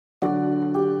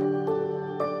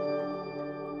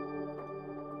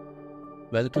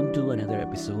Welcome to another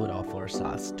episode of our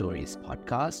SaaS Stories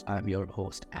podcast. I'm your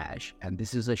host, Ash, and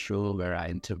this is a show where I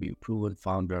interview proven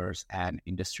founders and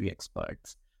industry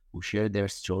experts who share their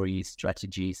stories,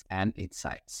 strategies, and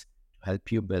insights to help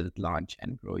you build, launch,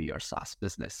 and grow your SaaS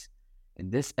business. In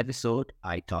this episode,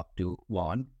 I talk to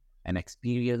Vaughn, an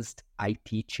experienced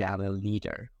IT channel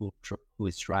leader who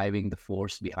is driving the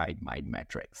force behind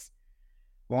MindMetrics.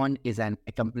 Vaughn is an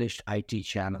accomplished IT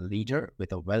channel leader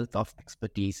with a wealth of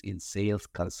expertise in sales,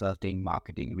 consulting,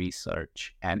 marketing,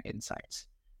 research, and insights.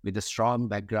 With a strong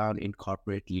background in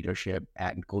corporate leadership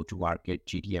and go-to-market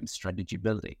GTM strategy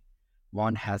building,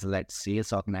 Vaughn has led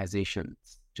sales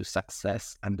organizations to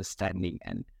success, understanding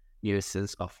and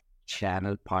nuances of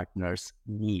channel partners'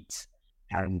 needs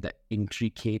and the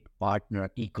intricate partner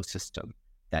ecosystem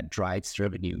that drives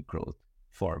revenue growth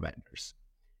for vendors.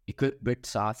 Equipped with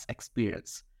SaaS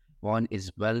experience, Vaughn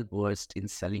is well versed in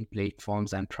selling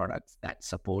platforms and products that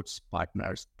supports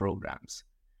partners' programs.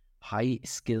 High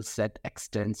skill set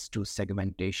extends to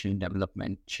segmentation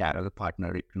development, channel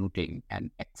partner recruiting, and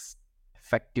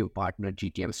effective partner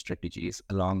GTM strategies,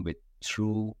 along with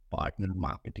true partner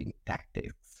marketing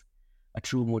tactics. A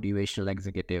true motivational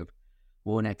executive,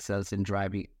 Vaughn excels in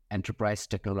driving enterprise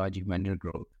technology vendor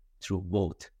growth through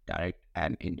both direct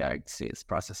and indirect sales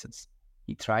processes.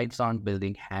 He thrives on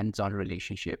building hands-on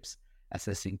relationships,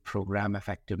 assessing program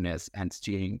effectiveness, and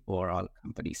steering overall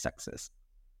company success.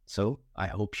 So I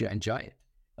hope you enjoy it.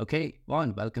 Okay,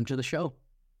 Vaughn, welcome to the show.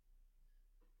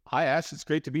 Hi, Ash. It's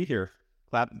great to be here.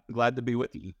 Glad to be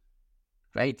with you.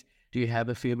 Great. Do you have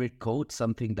a favorite quote,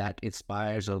 something that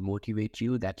inspires or motivates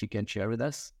you that you can share with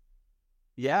us?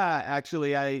 Yeah,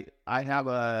 actually, I have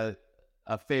a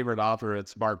favorite author.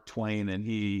 It's Mark Twain, and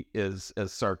he is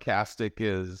as sarcastic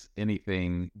as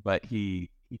anything. But he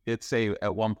did say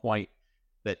at one point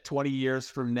that 20 years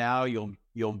from now,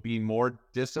 you'll be more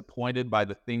disappointed by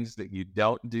the things that you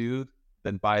don't do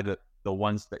than by the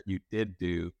ones that you did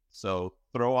do. So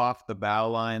throw off the bow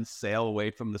line, sail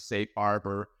away from the safe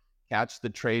harbor, catch the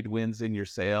trade winds in your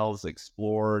sails,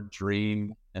 explore,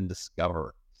 dream, and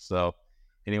discover. So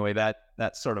anyway,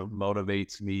 that sort of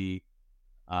motivates me,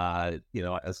 as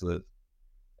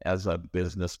a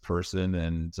business person,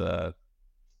 and I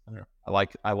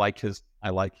like his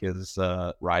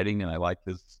writing, and I like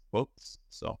his quotes.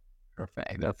 So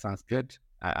Perfect. That sounds good.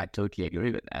 I totally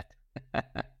agree with that.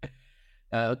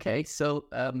 Okay, so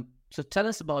tell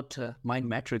us about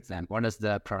MindMetrics then. What does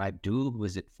the product do? Who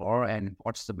is it for? And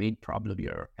what's the main problem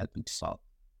you're helping to solve?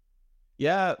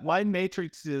 yeah,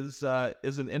 MindMatrix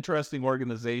is an interesting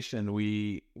organization.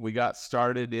 We got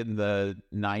started in the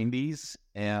 90s,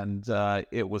 and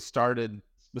it was started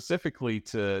specifically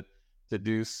to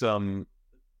do some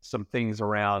things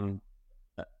around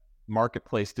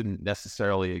marketplace. Didn't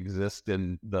necessarily exist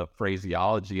in the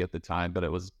phraseology at the time, but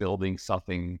it was building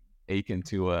something akin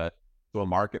to a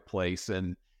marketplace.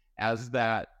 And as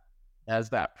that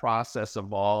process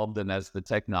evolved, and as the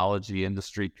technology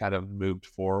industry kind of moved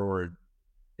forward,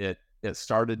 it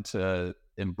started to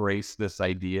embrace this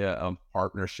idea of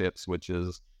partnerships, which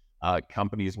is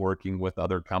companies working with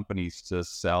other companies to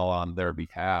sell on their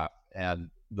behalf. And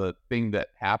the thing that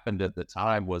happened at the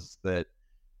time was that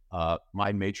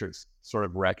MindMatrix sort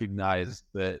of recognized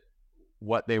that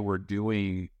what they were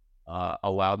doing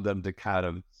allowed them to kind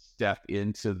of step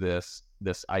into this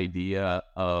idea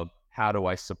of how do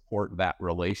I support that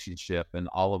relationship and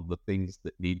all of the things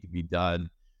that need to be done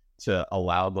to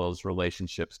allow those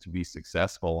relationships to be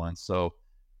successful. And so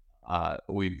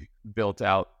we've built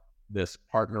out this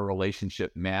partner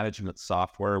relationship management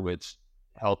software, which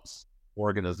helps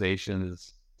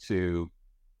organizations to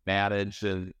manage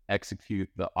and execute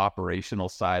the operational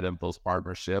side of those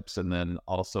partnerships, and then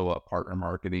also a partner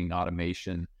marketing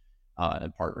automation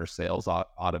and partner sales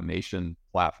automation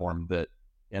platform that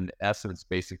in essence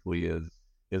basically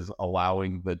is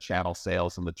allowing the channel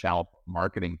sales and the channel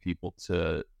marketing people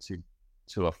to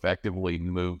effectively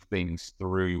move things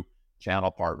through channel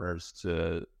partners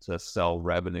to sell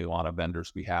revenue on a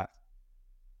vendor's behalf.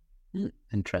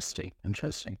 Interesting.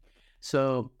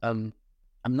 So I'm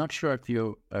not sure if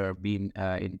you've been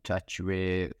in touch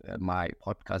with my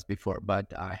podcast before,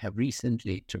 but I have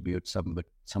recently interviewed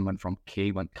someone from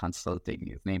K1 Consulting.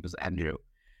 His name is Andrew.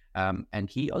 And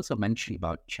he also mentioned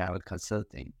about channel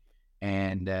consulting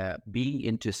and being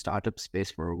into startup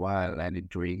space for a while and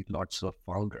interviewing lots of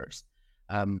founders.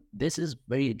 This is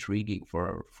very intriguing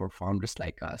for founders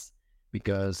like us,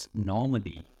 because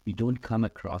normally we don't come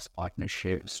across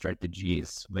partnership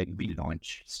strategies when we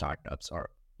launch startups, or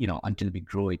until we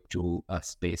grow it to a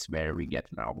space where we get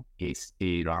now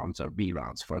A rounds or B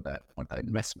rounds for the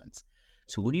investments.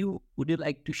 So would you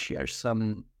like to share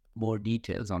some more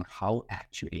details on how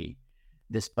actually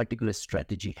this particular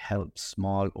strategy helps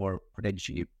small or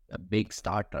potentially big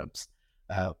startups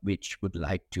which would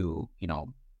like to,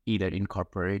 either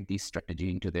incorporate this strategy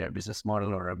into their business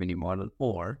model or revenue model,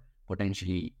 or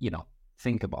potentially,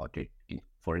 think about it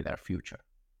for their future.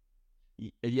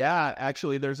 Yeah,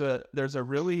 actually, there's a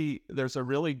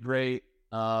really great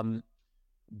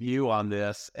view on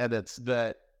this, and it's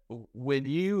that when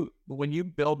you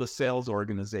build a sales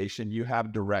organization, you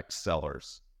have direct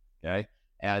sellers, okay,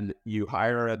 and you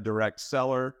hire a direct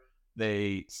seller.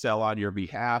 They sell on your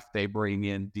behalf. They bring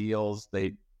in deals.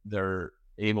 They're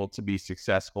able to be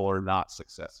successful or not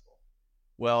successful.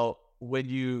 Well, when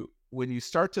you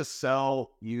start to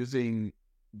sell using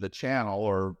the channel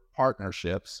or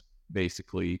partnerships,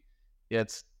 basically,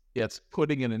 it's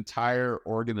putting an entire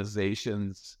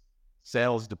organization's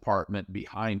sales department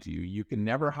behind you. You can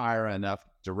never hire enough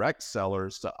direct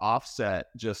sellers to offset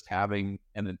just having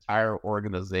an entire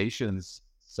organization's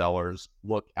sellers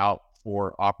look out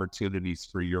for opportunities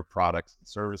for your products and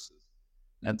services.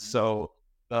 And so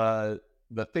the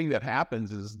thing that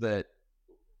happens is that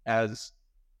as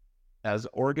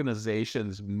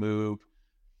organizations move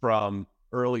from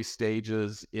early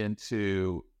stages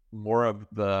into more of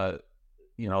the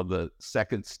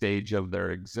second stage of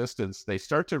their existence, they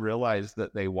start to realize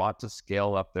that they want to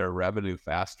scale up their revenue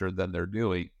faster than they're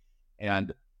doing.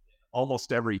 And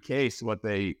almost every case, what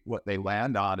they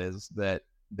land on is that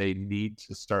they need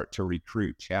to start to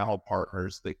recruit channel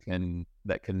partners that can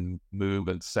move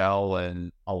and sell and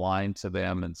align to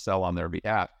them and sell on their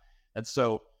behalf. And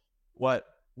so what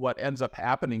ends up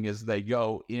happening is they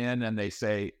go in and they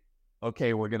say,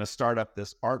 okay, we're going to start up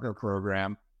this partner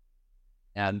program,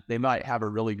 and they might have a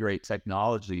really great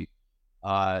technology,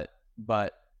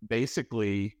 but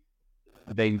basically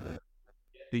they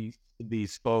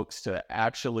these folks to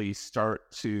actually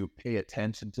start to pay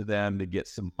attention to them, to get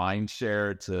some mind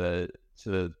share, to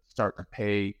start to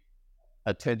pay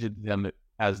attention to them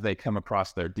as they come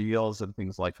across their deals and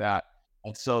things like that.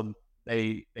 And so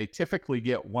they typically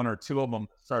get one or two of them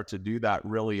start to do that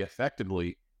really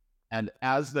effectively. And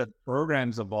as the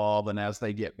programs evolve and as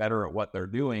they get better at what they're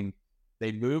doing,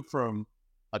 they move from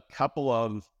a couple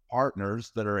of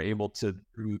partners that are able to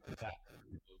do that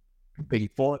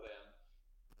before them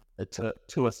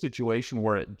to a situation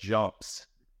where it jumps.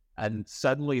 And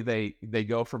suddenly they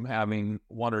go from having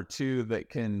one or two that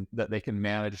they can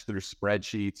manage through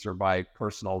spreadsheets or by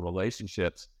personal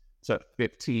relationships to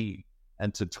 15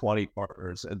 and to 20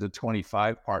 partners and to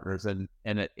 25 partners. And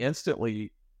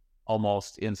it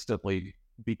almost instantly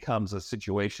becomes a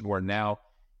situation where now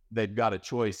they've got a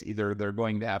choice. Either they're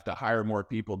going to have to hire more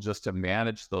people just to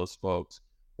manage those folks,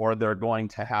 or they're going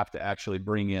to have to actually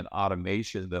bring in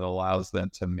automation that allows them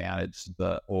to manage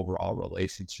the overall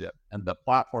relationship. And the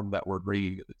platform that we're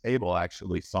bringing to the table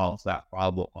actually solves that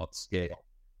problem on scale.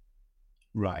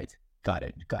 Right. Got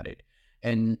it.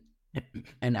 And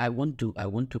I want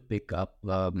to pick up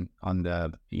on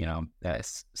the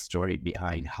story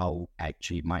behind how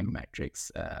actually MindMetrics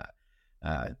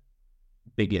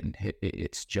begin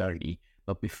its journey.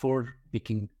 But before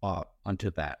picking up onto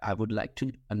that, I would like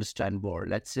to understand more.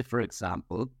 Let's say, for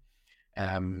example,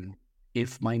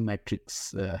 if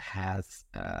MindMetrics has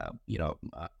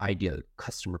ideal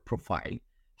customer profile,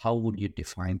 how would you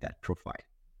define that profile?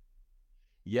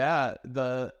 Yeah,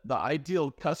 the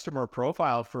ideal customer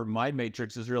profile for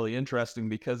MindMatrix is really interesting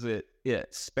because it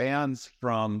spans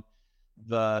from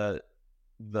the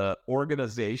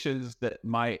organizations that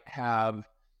might have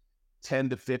 10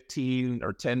 to 15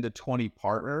 or 10 to 20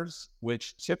 partners,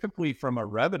 which typically from a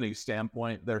revenue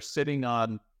standpoint, they're sitting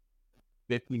on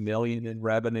 50 million in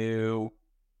revenue,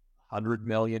 100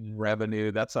 million in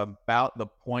revenue. That's about the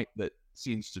point that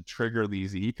seems to trigger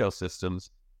these ecosystems.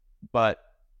 But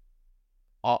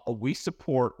we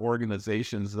support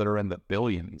organizations that are in the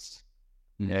billions.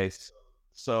 Okay.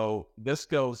 So this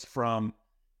goes from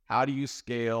how do you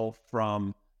scale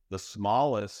from the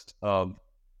smallest of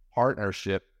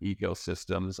partnership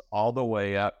ecosystems all the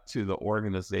way up to the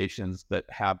organizations that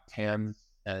have tens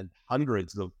and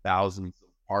hundreds of thousands of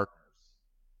partners.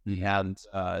 And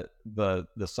the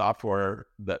software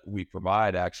that we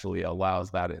provide actually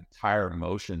allows that entire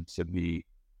motion to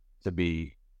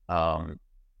be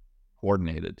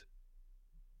coordinated.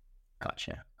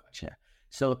 Gotcha.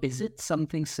 So is it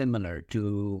something similar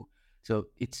to? So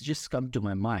it's just come to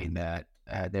my mind that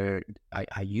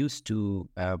I used to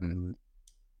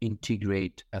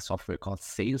integrate a software called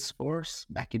Salesforce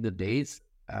back in the days.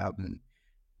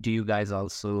 Do you guys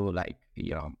also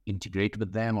integrate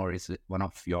with them, or is it one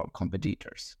of your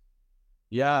competitors?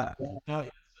 Yeah,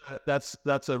 that's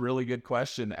a really good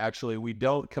question. Actually, we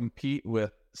don't compete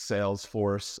with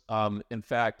Salesforce. In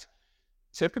fact,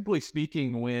 typically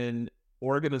speaking, when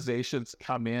organizations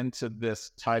come into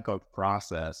this type of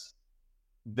process,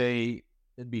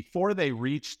 before they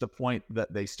reach the point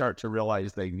that they start to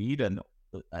realize they need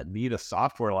a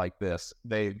software like this,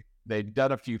 they've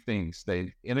done a few things.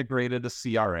 They've integrated a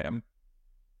CRM.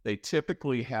 They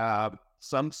typically have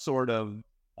some sort of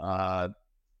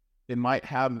they might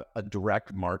have a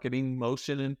direct marketing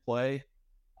motion in play,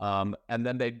 and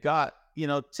then they've got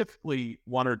typically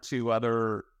one or two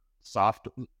other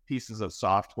pieces of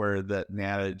software that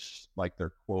manage like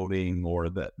their quoting, or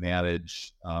that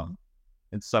manage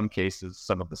in some cases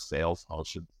some of the sales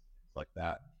motions, things like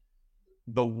that.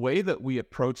 The way that we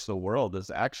approach the world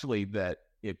is actually that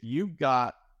if you've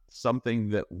got something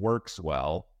that works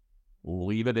well,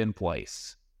 leave it in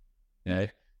place. Okay.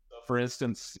 So for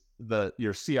instance,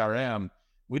 your CRM,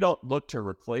 we don't look to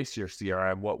replace your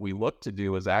CRM. What we look to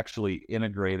do is actually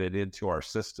integrate it into our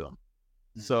system.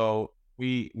 Mm-hmm. So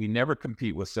we never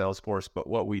compete with Salesforce, but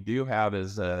what we do have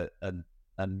is a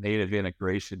native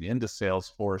integration into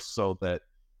Salesforce, so that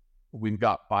we've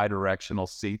got bidirectional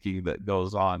syncing that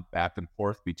goes on back and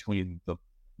forth between the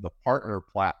partner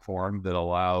platform that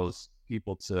allows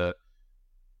people to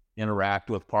interact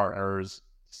with partners,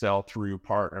 sell through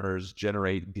partners,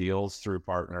 generate deals through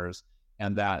partners,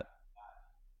 and that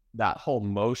whole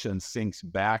motion syncs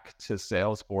back to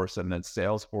Salesforce, and then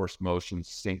Salesforce motions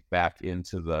sync back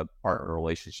into the partner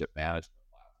relationship management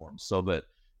platform, so that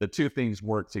the two things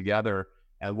work together.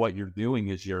 And what you're doing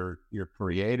is you're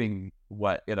creating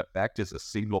what in effect is a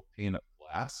single pane of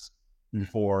glass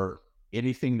for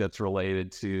anything that's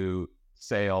related to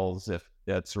sales, if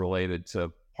that's related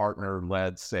to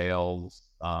partner-led sales,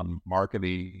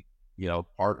 marketing,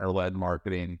 partner-led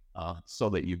marketing, so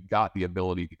that you've got the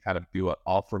ability to kind of do it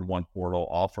all from one portal,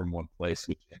 all from one place,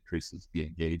 which increases the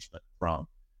engagement from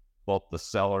both the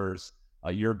sellers,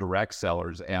 your direct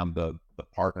sellers, and the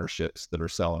partnerships that are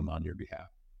selling on your behalf.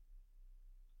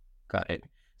 Got it.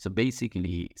 So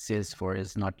basically, Salesforce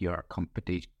is not your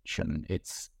competition.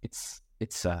 It's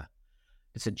a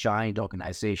giant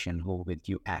organization who with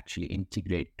you actually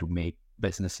integrate to make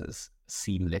businesses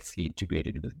seamlessly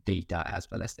integrated with data as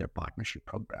well as their partnership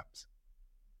programs.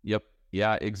 Yep.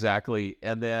 Yeah, exactly.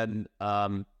 And then,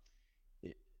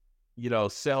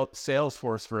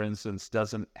 Salesforce, for instance,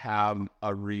 doesn't have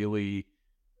a really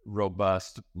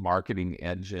robust marketing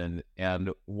engine.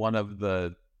 And one of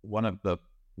the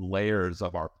layers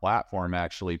of our platform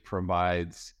actually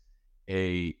provides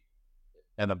an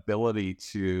ability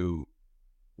to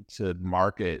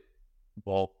market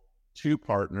both to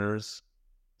partners,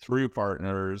 through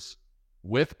partners,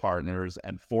 with partners,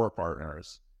 and for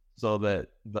partners, so that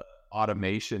the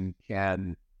automation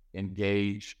can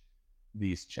engage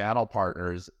these channel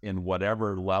partners in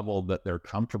whatever level that they're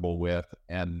comfortable with,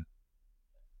 and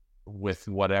with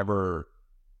whatever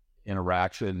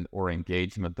interaction or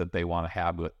engagement that they want to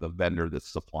have with the vendor that's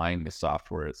supplying the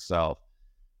software itself.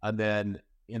 And then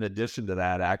in addition to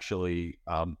that, actually,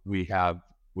 we have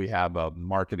a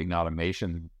marketing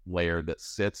automation layer that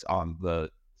sits on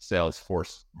the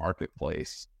Salesforce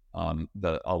marketplace,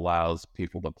 that allows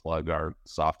people to plug our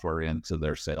software into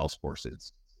their Salesforce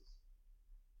instances.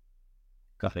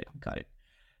 Got it.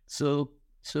 So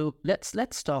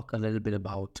let's talk a little bit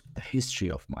about the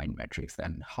history of MindMetrics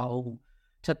and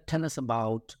tell us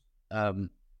about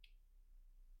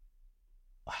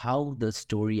how the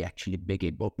story actually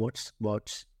began. What's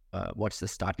the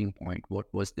starting point? What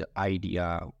was the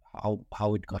idea?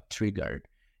 How it got triggered,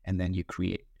 and then you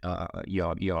create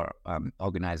your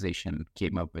organization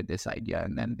came up with this idea,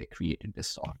 and then they created this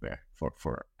software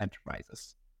for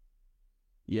enterprises.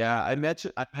 Yeah, I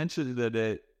mentioned that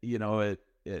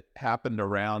it happened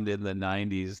around in the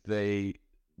 90s.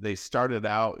 They started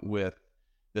out with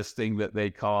this thing that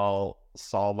they call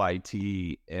Solve IT,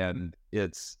 and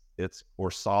it's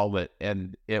or Solve It,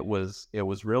 and it was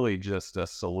really just a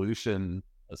solution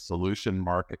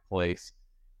marketplace.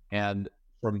 And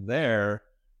from there,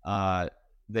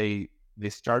 they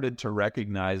started to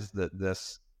recognize that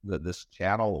this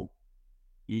channel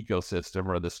ecosystem,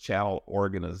 or this channel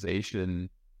organization,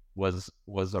 was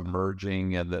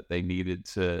emerging, and that they needed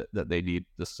to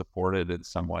support it in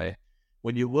some way.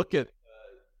 When you look at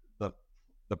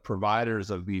the providers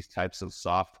of these types of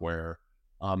software,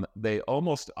 they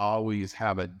almost always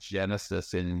have a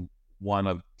genesis in one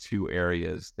of two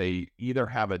areas. They either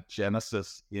have a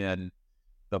genesis in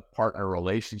the partner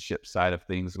relationship side of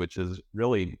things, which is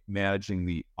really managing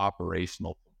the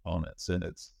operational components, and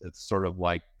it's sort of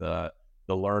like the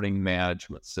learning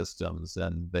management systems,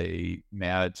 and they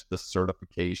manage the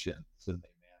certifications, and they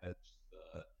manage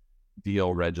the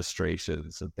deal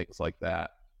registrations and things like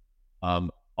that.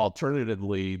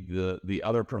 Alternatively, the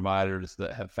other providers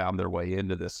that have found their way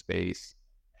into this space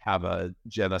have a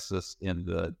genesis in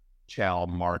the channel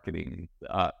marketing.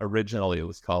 Originally, it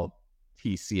was called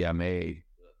TCMA,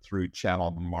 through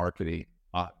channel marketing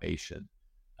automation.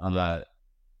 Uh,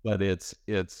 but it's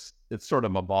sort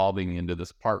of evolving into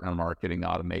this partner marketing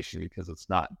automation because it's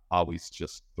not always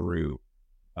just through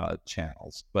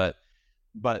channels. But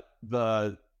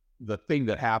the thing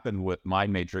that happened with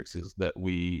MindMatrix is that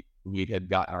we had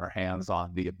gotten our hands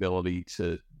on the ability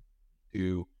to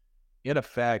in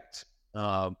effect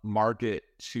market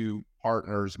to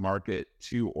partners, market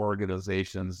to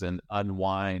organizations, and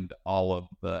unwind all of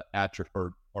the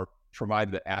or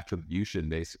provide the attribution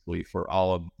basically for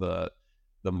all of the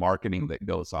marketing that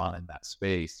goes on in that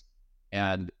space.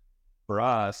 And for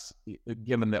us,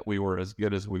 given that we were as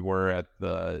good as we were at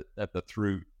the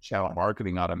through channel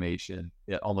marketing automation,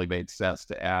 it only made sense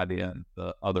to add in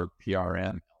the other PRM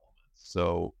elements.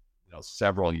 So,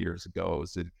 several years ago, it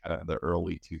was in kind of the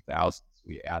early 2000s,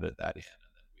 we added that in,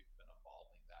 and then we've been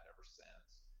evolving that ever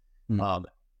since.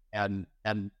 And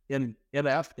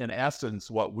in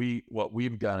essence, what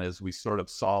we've done is we sort of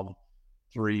solved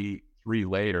three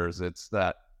layers. It's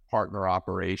that partner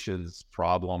operations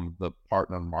problem, the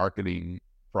partner marketing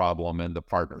problem, and the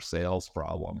partner sales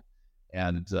problem.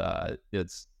 And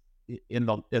it's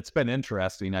been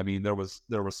interesting. I mean, there was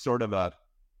sort of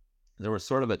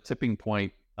a tipping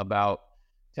point about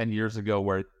 10 years ago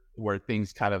where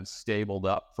things kind of stabled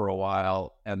up for a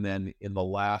while, and then in the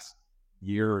last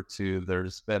year or two,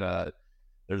 there's been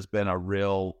a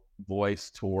real voice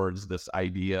towards this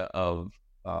idea of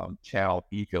channel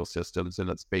ecosystems, and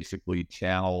it's basically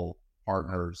channel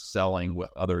partners selling with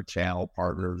other channel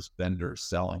partners, vendors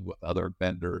selling with other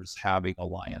vendors, having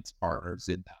alliance partners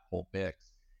in that whole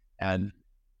mix. And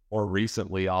more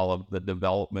recently, all of the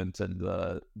development and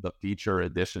the feature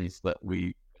additions that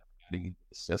we adding into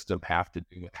the system have to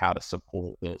do with how to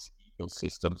support those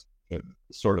ecosystems. It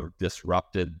sort of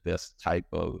disrupted this type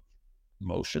of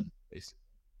motion, basically.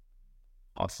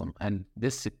 Awesome. And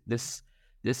this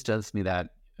tells me that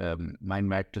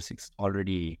MindMatrix is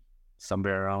already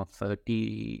somewhere around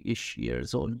 30-ish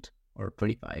years old, or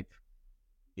 25.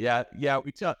 Yeah.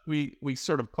 We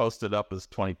sort of posted up as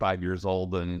 25 years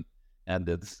old, and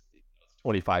it's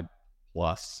 25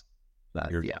 plus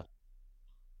years. Yeah.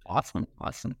 Awesome.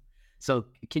 So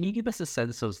can you give us a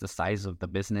sense of the size of the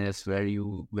business?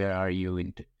 Where are you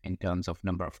in terms of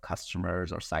number of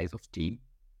customers or size of team?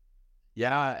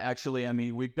 Yeah, actually, I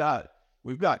mean, we've got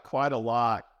quite a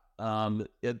lot.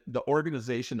 The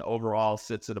organization overall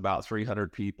sits at about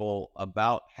 300 people.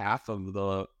 About half of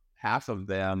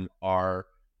them are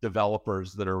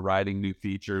developers that are writing new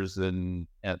features and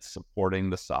supporting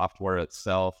the software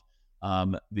itself.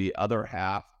 The other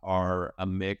half are a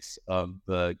mix of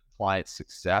the client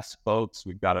success folks.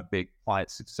 We've got a big client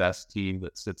success team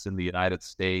that sits in the United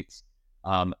States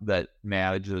that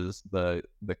manages the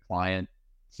client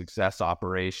success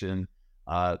operation.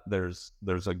 There's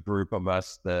a group of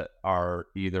us that are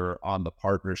either on the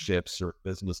partnerships or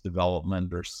business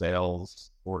development or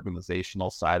sales organizational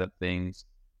side of things.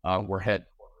 We're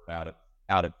headquartered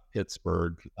out of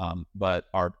Pittsburgh, but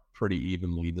are pretty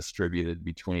evenly distributed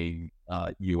between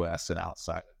U.S. and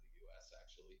outside of the U.S.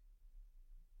 actually.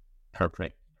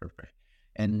 Perfect.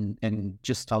 And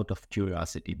just out of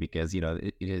curiosity, because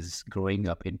it is growing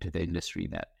up into the industry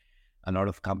that a lot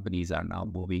of companies are now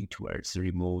moving towards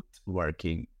remote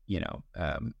working,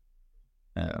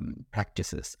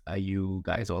 practices. Are you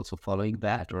guys also following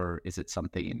that, or is it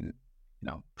something in,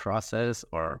 process,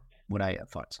 or what are your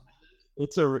thoughts on it?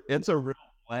 It's a real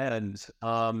blend.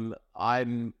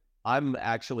 I'm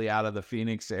actually out of the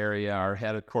Phoenix area. Our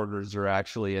headquarters are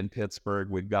actually in Pittsburgh.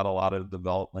 We've got a lot of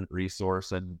development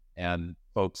resource and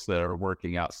folks that are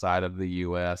working outside of the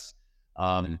U.S.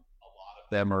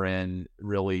 Them are in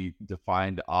really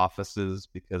defined offices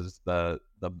because the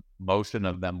motion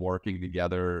of them working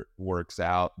together works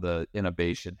out. The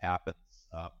innovation happens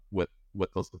with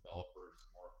those developers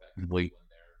more effectively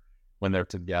when they're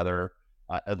together,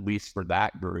 at least for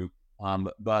that group.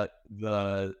 But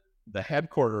the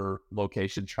headquarter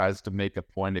location tries to make a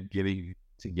point of getting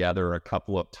together a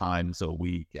couple of times a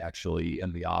week, actually,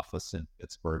 in the office in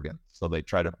Pittsburgh, and so they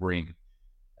try to bring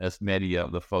as many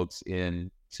of the folks in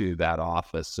to that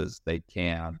office as they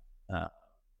can,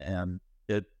 and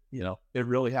it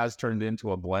really has turned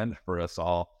into a blend for us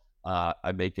all.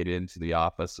 I make it into the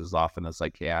office as often as I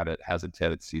can. It has a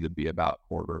tendency to be about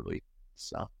quarterly.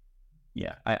 So,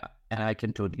 yeah, I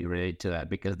can totally relate to that,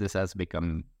 because this has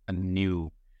become a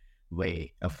new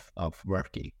way of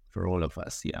working for all of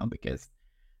us. Because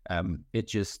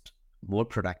it's just more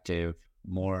productive,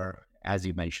 more as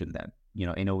you mentioned that,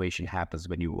 innovation happens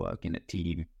when you work in a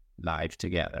team live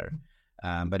together.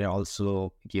 But it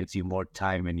also gives you more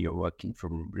time when you're working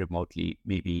from remotely,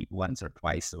 maybe once or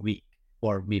twice a week,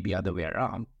 or maybe other way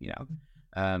around,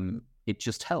 it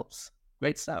just helps.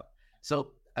 Great stuff.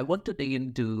 So I want to dig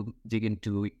into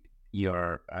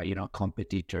your,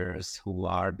 competitors who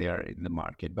are there in the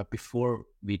market. But before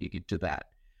we dig into that,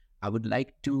 I would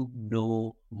like to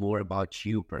know more about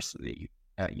you personally.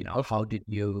 How did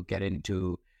you get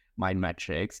into mind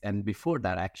metrics? And before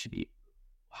that, actually,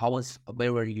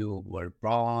 where were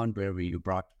born, where were you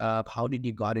brought up? How did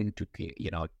you got into,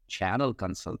 channel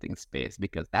consulting space?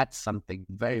 Because that's something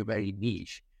very, very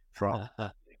niche from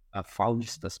a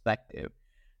founder's perspective.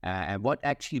 And what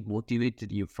actually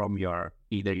motivated you from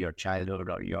either your childhood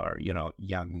or your,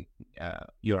 young,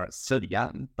 you're still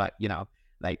young, but,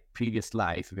 like previous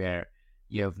life where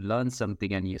you have learned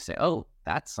something and you say, oh,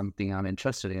 that's something I'm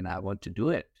interested in. I want to do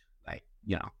it. Like,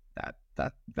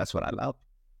 that's what I love.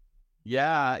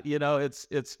 Yeah,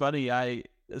 it's funny. I've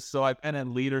been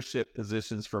in leadership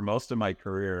positions for most of my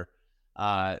career.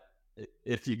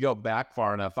 If you go back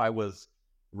far enough, I was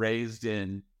raised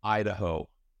in Idaho,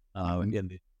 in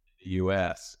the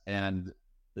U.S. And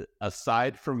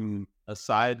aside from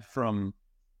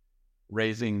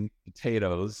raising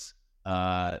potatoes,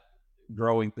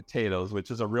 growing potatoes,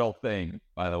 which is a real thing,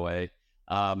 by the way,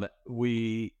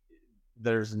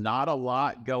 there's not a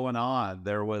lot going on.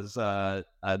 There was a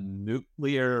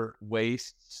nuclear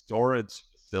waste storage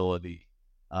facility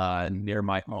near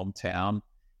my hometown.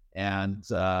 And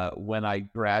when I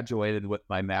graduated with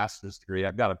my master's degree,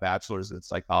 I've got a bachelor's in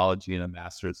psychology and a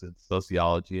master's in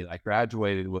sociology. And I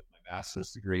graduated with my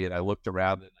master's degree, and I looked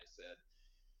around and I said,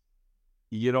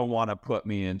 you don't want to put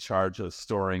me in charge of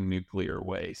storing nuclear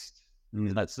waste.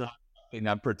 That's not something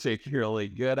I'm particularly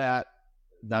good at.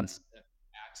 That's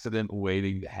accident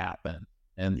waiting to happen.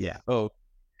 And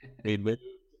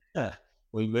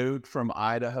we moved from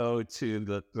Idaho to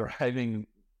the thriving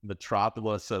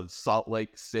metropolis of Salt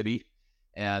Lake City,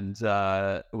 and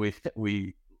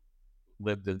we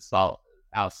lived in just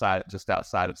outside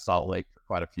of Salt Lake for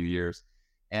quite a few years.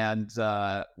 And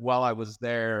while I was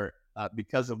there,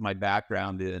 because of my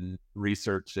background in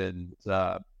research and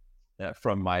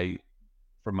from my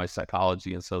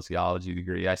psychology and sociology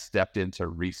degree, I stepped into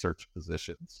research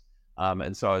positions.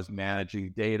 And so I was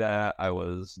managing data, I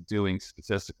was doing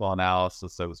statistical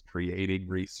analysis, I was creating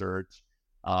research.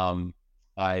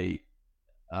 At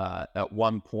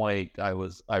one point I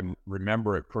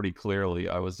remember it pretty clearly.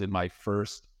 I was in my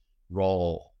first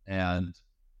role, and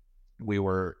we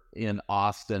were in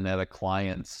Austin at a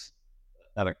client's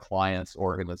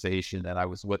organization, and I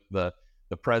was with the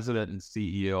president and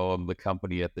CEO of the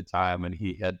company at the time, and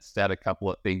he had said a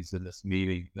couple of things in this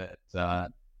meeting that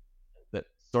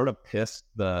sort of pissed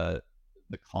the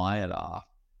client off,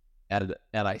 and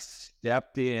I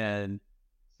stepped in,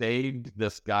 saved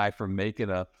this guy from making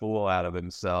a fool out of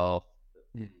himself,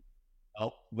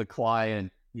 helped the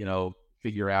client,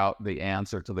 figure out the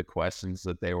answer to the questions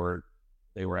that they were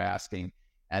asking,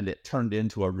 and it turned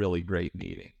into a really great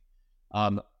meeting.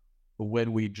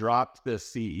 When we dropped the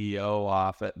CEO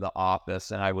off at the office,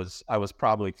 and I was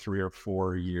probably 3 or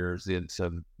 4 years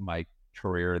into my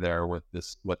career there with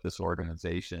this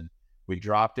organization, we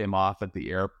dropped him off at the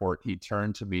airport. He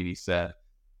turned to me and he said,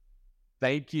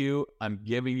 "Thank you. I'm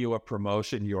giving you a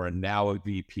promotion. You are now a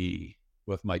VP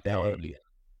with my company."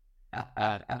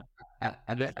 And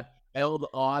I held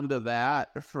on to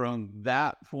that from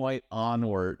that point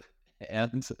onward,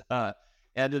 and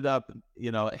ended up,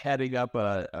 heading up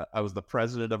I was the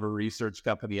president of a research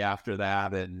company after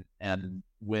that. And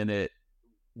when it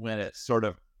sort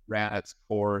of ran its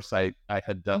course, I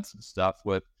had done some stuff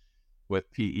with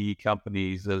PE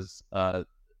companies as a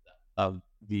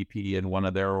VP in one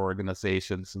of their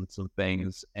organizations and some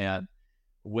things. And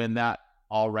when that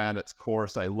all ran its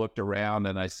course, I looked around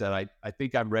and I said, I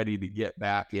think I'm ready to get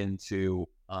back into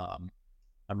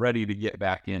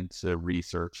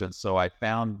research. And so I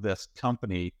found this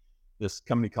company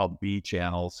called B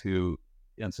Channels, who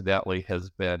incidentally has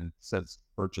been since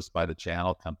purchased by the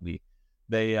Channel Company.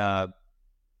 I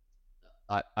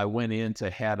went in to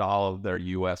head all of their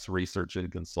U.S. research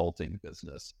and consulting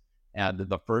business. And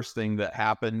the first thing that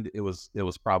happened, it was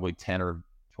probably 10 or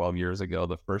 12 years ago,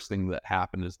 the first thing that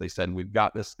happened is they said, we've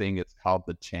got this thing, it's called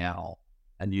the Channel,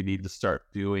 and you need to start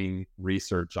doing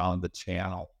research on the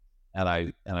Channel. And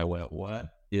I went, what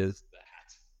is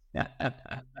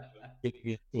that?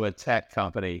 To a tech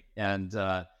company. And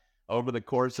over the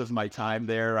course of my time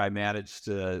there, I managed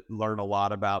to learn a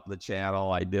lot about the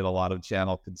Channel. I did a lot of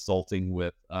channel consulting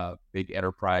with big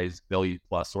enterprise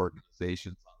billion-plus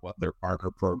organizations on what their partner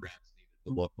programs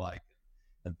to look like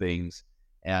and things.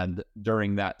 And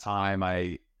during that time,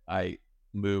 I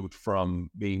moved from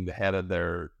being the head of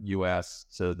their U.S.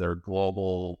 to their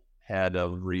global head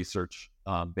of research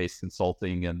based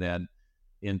consulting, and then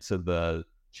into the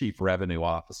chief revenue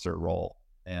officer role.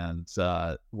 And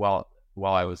while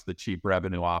I was the chief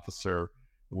revenue officer,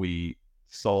 we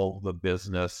sold the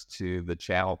business to the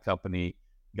channel company,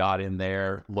 got in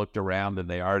there, looked around, and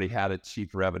they already had a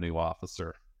chief revenue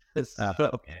officer. So,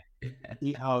 Okay.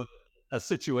 see how a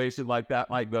situation like that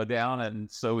might go down. And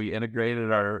so we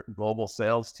integrated our global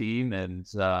sales team and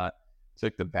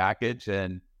took the package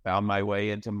and found my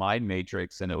way into Mind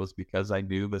Matrix. And it was because I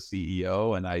knew the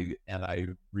CEO, and I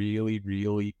really,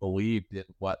 really believed in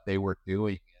what they were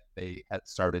doing. They had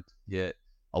started to get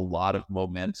a lot of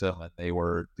momentum, and they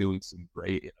were doing some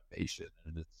great innovation.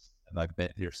 And I've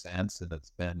been here since, and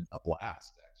it's been a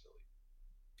blast, actually.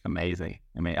 Amazing.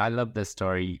 I mean, I love the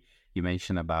story you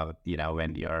mentioned about,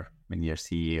 when your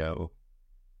CEO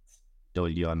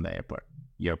told you on the airport,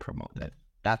 you're promoted.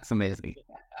 That's amazing.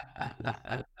 I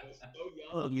was so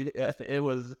young. It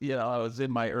was, I was in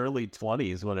my early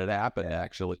 20s when it happened,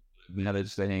 actually.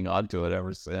 Managed to hang on to it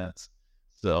ever since.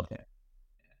 So,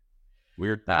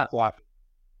 weird.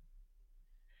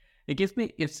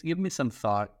 It's give me some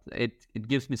thought. It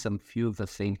gives me some fuel to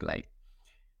think, like,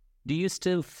 do you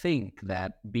still think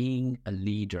that being a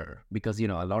leader, because, a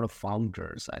lot of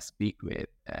founders I speak with,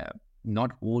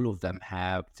 not all of them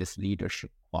have this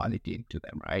leadership quality into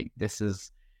them, right?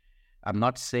 I'm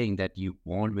not saying that you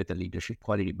want with a leadership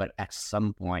quality, but at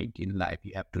some point in life,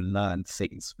 you have to learn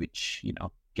things which,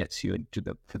 gets you into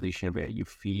the position where you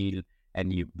feel,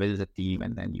 and you build a team,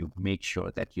 and then you make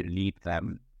sure that you lead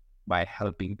them by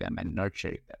helping them and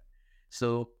nurturing them.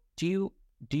 So do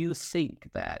you think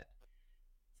that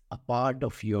a part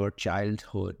of your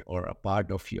childhood or a part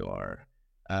of your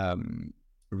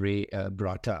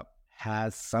brought up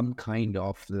has some kind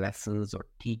of lessons or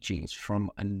teachings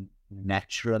from a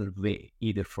natural way,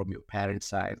 either from your parents'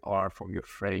 side or from your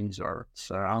friends or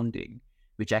surrounding,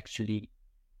 which actually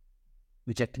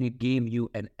gave you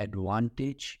an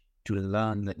advantage to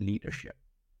learn the leadership?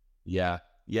 Yeah,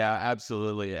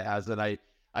 absolutely. It has. And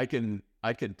I can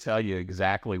tell you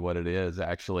exactly what it is.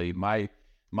 Actually, my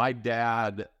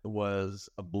dad was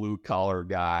a blue collar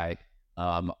guy.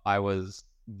 I was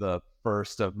the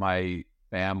first of my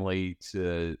family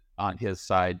on his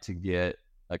side to get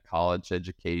a college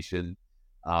education.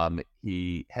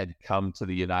 He had come to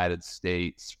the United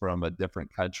States from a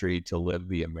different country to live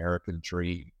the American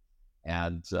dream.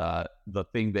 And the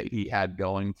thing that he had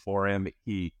going for him,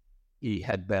 he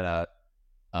had been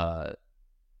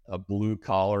a blue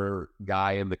collar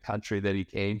guy in the country that he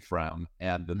came from.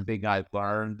 And the thing I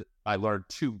learned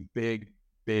two big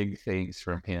things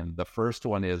from him. The first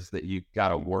one is that you got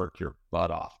to work your butt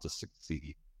off to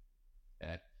succeed.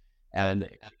 Okay? And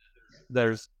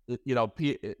there's,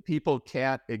 people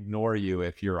can't ignore you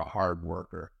if you're a hard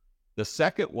worker. The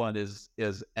second one is,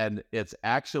 and it's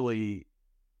actually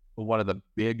one of the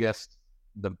biggest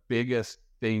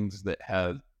things that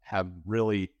have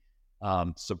really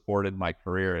supported my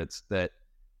career. It's that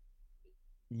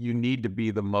you need to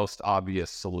be the most obvious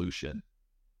solution,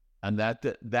 and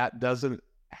that doesn't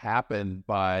happen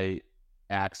by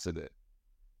accident.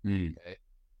 Okay?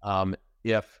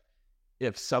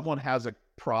 If someone has a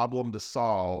problem to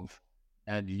solve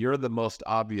and you're the most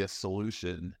obvious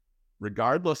solution,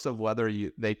 regardless of whether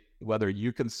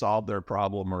you can solve their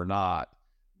problem or not,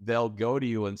 they'll go to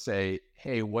you and say,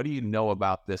 "Hey, what do you know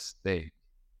about this thing?"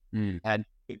 And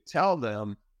you tell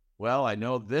them, "Well, I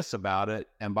know this about it.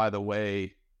 And by the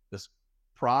way, this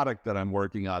product that I'm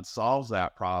working on solves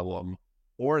that problem."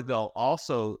 Or they'll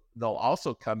also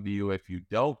come to you if you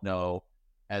don't know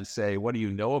and say, "What do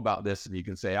you know about this?" And you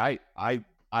can say,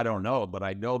 I don't know, but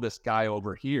I know this guy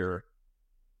over here,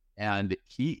 and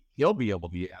he'll be able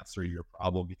to answer your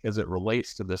problem because it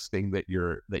relates to this thing that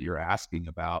you're asking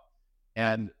about.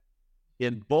 And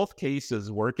in both cases,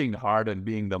 working hard and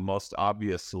being the most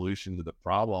obvious solution to the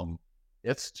problem,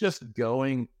 it's just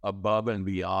going above and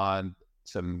beyond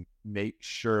to make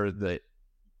sure that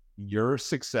you're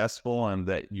successful and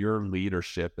that your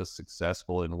leadership is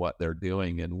successful in what they're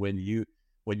doing. And when you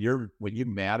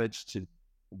manage to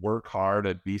work hard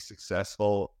and be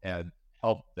successful and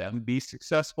help them be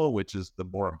successful, which is the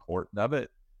more important of it,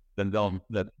 then they'll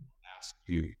ask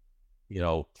you,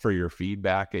 for your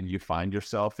feedback, and you find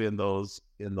yourself in those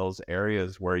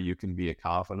areas where you can be a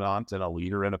confidant and a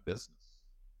leader in a business.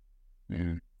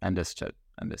 Understood.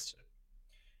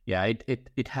 Yeah,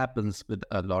 it happens with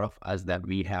a lot of us that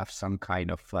we have some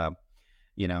kind of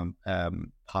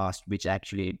past which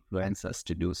actually influence us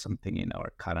to do something in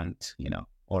our current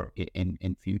or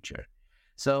in future.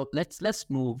 So let's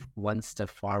move one step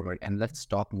forward and let's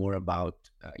talk more about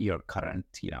your current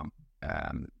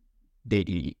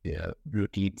daily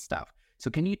routine stuff. So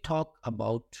can you talk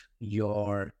about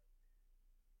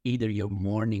either your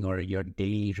morning or your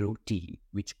daily routine,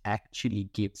 which actually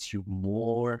gives you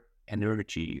more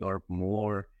energy or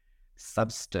more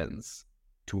substance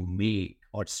to make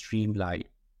or streamline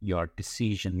your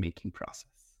decision-making process?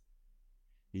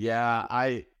 Yeah,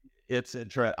 it's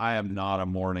interesting. I am not a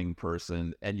morning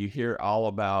person, and you hear all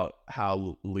about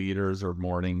how leaders are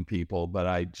morning people, but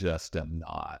I just am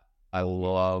not. I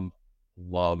love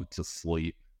to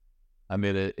sleep. I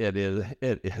mean, it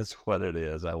is what it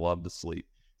is. I love to sleep.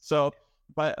 So,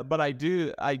 but I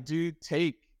do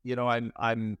take,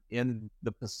 I'm in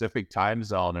the Pacific time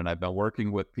zone, and I've been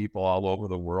working with people all over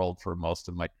the world for most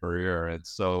of my career, and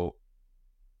so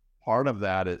part of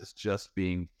that is just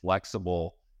being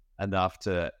flexible enough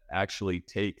to actually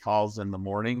take calls in the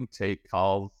morning, take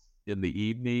calls in the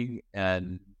evening,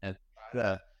 and try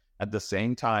to at the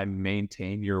same time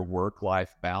maintain your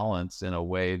work-life balance in a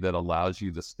way that allows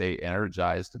you to stay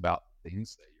energized about the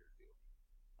things that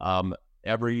you're doing.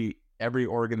 Every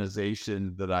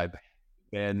organization that I've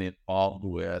been involved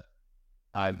with,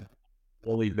 I've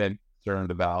really been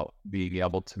concerned about being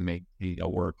able to maintain a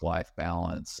work-life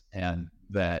balance, and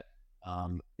that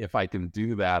if I can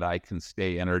do that, I can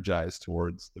stay energized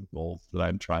towards the goals that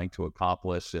I'm trying to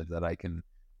accomplish, and that I can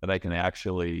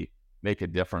actually make a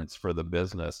difference for the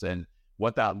business. And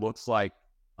what that looks like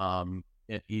in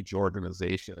each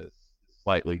organization is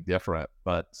slightly different,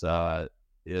 but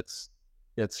it's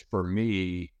for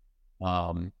me,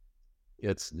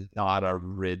 it's not a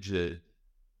rigid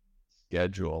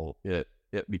schedule. It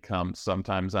becomes,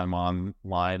 sometimes I'm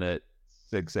online at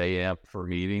 6 a.m. for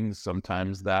meetings,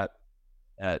 sometimes that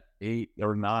at 8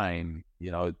 or 9.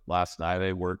 Last night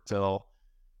I worked till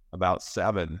about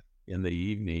 7 in the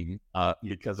evening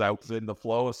because I was in the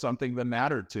flow of something that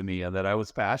mattered to me and that I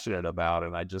was passionate about,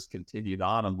 and I just continued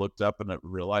on and looked up and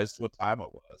realized what time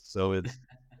it was. So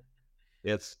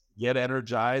it's get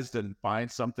energized and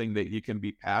find something that you can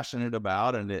be passionate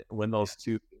about, and when those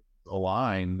two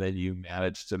align, then you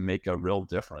manage to make a real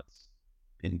difference.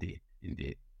 Indeed.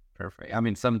 Perfect. I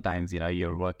mean, sometimes,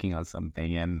 you're working on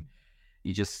something and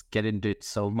you just get into it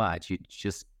so much, you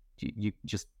just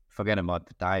forget about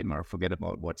the time or forget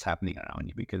about what's happening around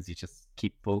you because you just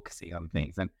keep focusing on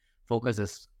things. And focus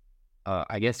is,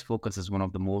 I guess, focus is one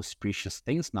of the most precious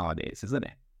things nowadays, isn't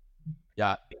it?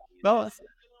 Yeah. Well,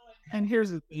 and here's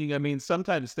the thing. I mean,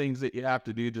 sometimes things that you have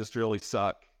to do just really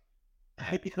suck.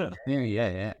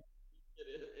 Yeah.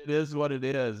 It is what it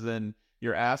is. And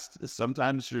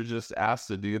sometimes you're just asked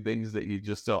to do things that you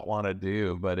just don't want to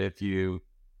do. But if you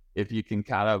can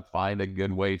kind of find a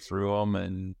good way through them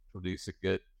and produce a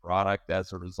good product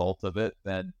as a result of it,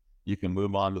 then you can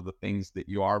move on to the things that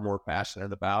you are more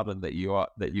passionate about and that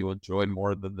you enjoy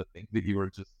more than the thing that you were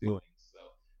just doing. So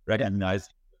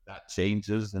recognizing that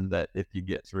changes, and that if you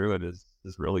get through it is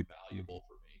really valuable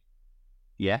for me.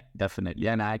 Yeah, definitely.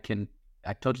 And I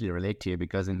totally relate to you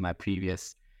because in my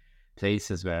previous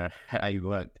places where I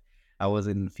worked, I was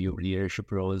in a few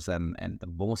leadership roles, and the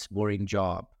most boring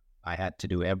job I had to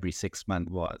do every 6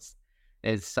 months was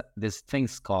this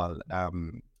things called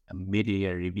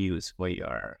mid-year reviews for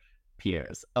your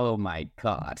peers. Oh my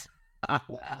God.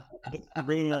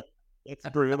 It's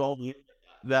brutal.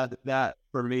 That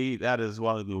for me, that is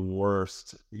one of the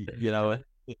worst,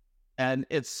 and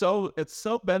it's so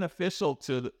beneficial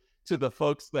to the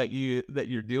folks that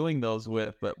you're doing those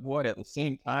with, but boy, at the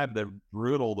same time, they're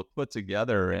brutal to put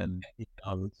together, and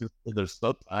they're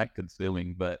so time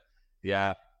consuming. But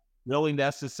yeah, really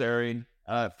necessary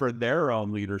for their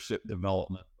own leadership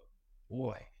development.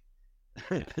 Boy,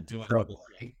 doing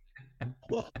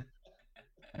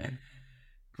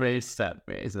Great stuff.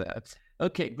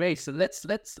 Okay, great. So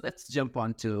let's jump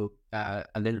on to a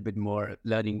little bit more,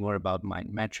 learning more about mind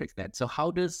metrics then. So how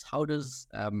do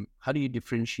you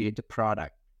differentiate the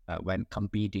product when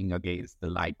competing against the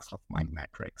likes of mind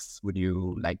metrics? Would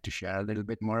you like to share a little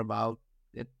bit more about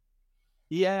it?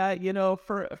 Yeah,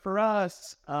 for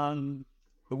us,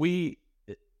 we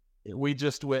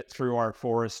just went through our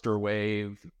Forrester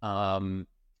wave,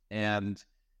 and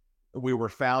we were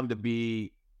found to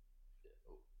be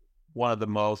one of the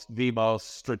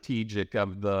most strategic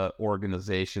of the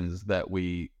organizations that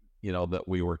we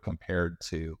were compared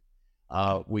to.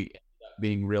 We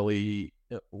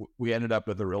ended up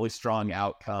with a really strong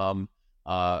outcome.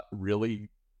 Really,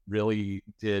 really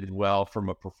did well from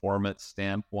a performance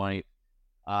standpoint.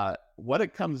 What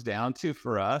it comes down to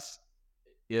for us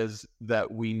is that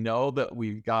we know that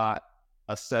we've got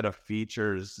a set of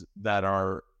features that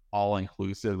are all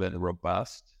inclusive and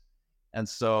robust. And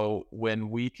so when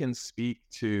we can speak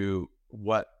to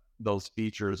what those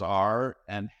features are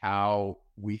and how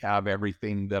we have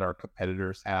everything that our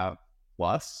competitors have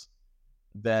plus,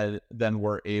 then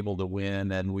we're able to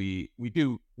win. And we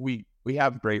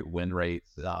have great win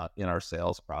rates in our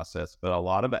sales process, but a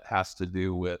lot of it has to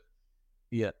do with,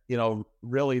 yeah,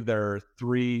 really there are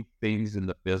three things in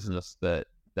the business that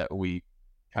we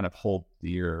kind of hold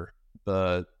dear.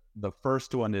 The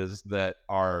first one is that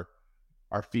our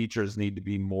features need to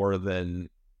be more than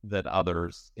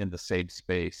others in the same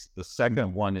space. The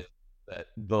second one is that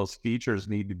those features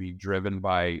need to be driven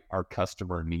by our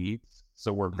customer needs.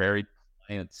 So we're very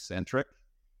client centric.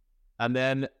 And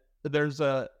then there's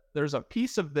a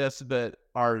piece of this that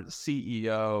our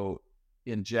CEO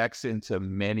injects into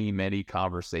many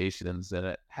conversations, and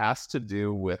it has to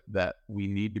do with that we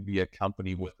need to be a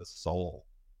company with a soul.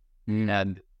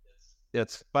 And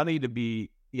it's funny to be,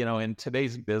 in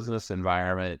today's business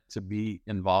environment, to be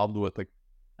involved with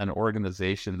an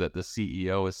organization that the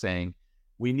CEO is saying,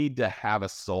 we need to have a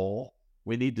soul.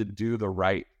 We need to do the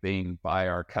right thing by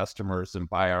our customers and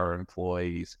by our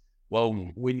employees. Well,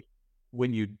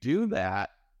 when you do that,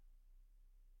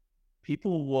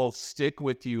 people will stick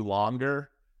with you longer.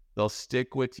 They'll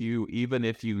stick with you even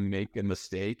if you make a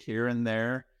mistake here and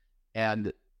there.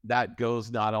 And that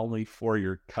goes not only for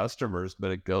your customers,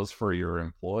 but it goes for your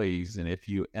employees. And if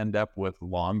you end up with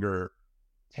longer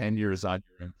tenures on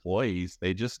your employees,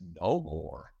 they just know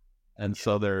more. And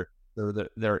so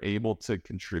they're able to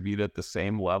contribute at the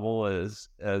same level as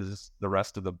the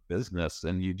rest of the business.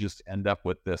 And you just end up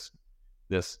with this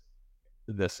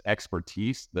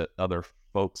expertise that other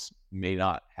folks may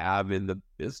not have in the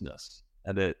business.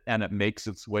 And it makes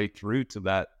its way through to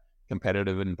that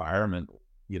competitive environment,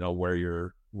 where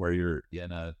you're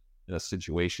in a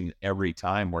situation every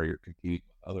time where you're competing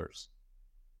with others.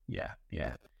 Yeah.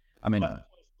 I mean,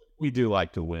 we do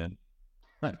like to win.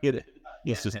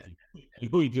 It's just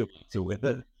we do like to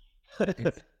win.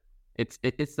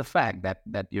 it's the fact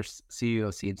that your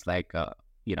CEO seems like a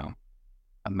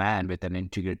man with an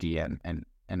integrity and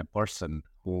a person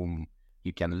whom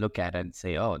you can look at and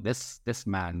say, oh, this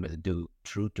man will do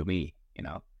true to me,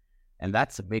 and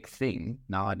that's a big thing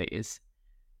nowadays,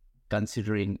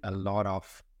 considering a lot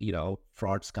of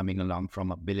frauds coming along from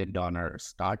 $1 billion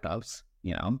startups,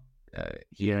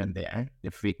 here and there.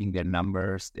 They're faking their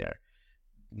numbers. They're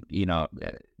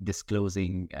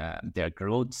disclosing their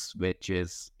growths, which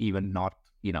is even not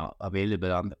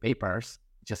available on the papers,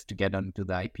 just to get onto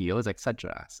the IPOs,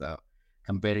 etc. So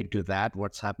comparing to that,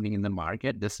 what's happening in the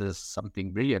market, this is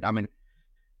something brilliant. I mean,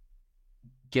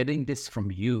 getting this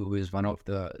from you is one of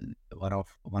the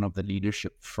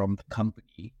leadership from the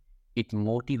company. It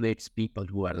motivates people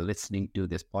who are listening to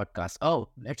this podcast. Oh,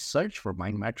 let's search for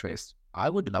Mind Matrix. I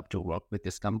would love to work with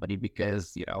this company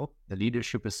because the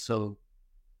leadership is so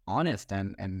honest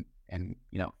and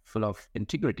full of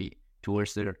integrity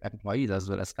towards their employees as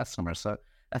well as customers. So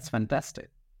that's fantastic.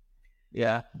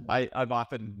 Yeah, I've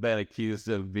often been accused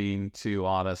of being too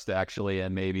honest, actually,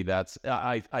 and maybe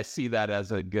I see that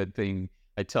as a good thing.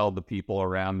 I tell the people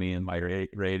around me in my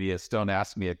radius, don't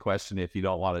ask me a question if you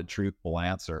don't want a truthful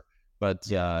answer.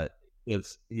 But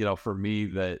it's for me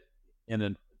that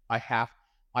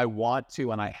I want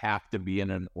to and I have to be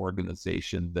in an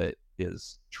organization that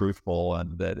is truthful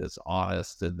and that is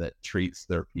honest and that treats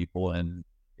their people in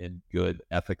good,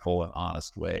 ethical, and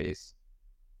honest ways.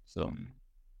 So.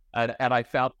 And I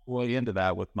found a way into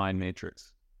that with Mind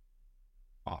Matrix.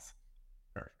 Awesome.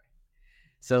 Perfect.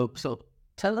 So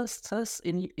tell us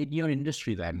in your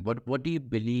industry then, what do you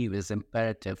believe is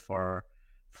imperative for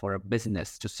a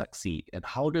business to succeed, and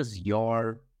how does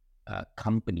your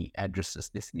company addresses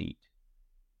this need?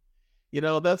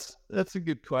 That's a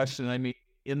good question. I mean,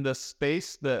 in the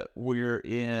space that we're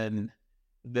in,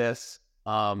 this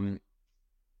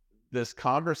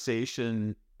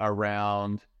conversation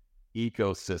around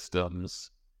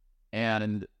ecosystems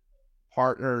and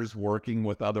partners working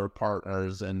with other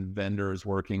partners and vendors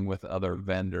working with other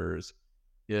vendors,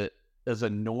 it, as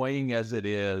annoying as it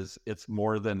is, it's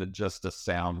more than just a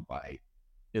soundbite.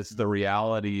 It's the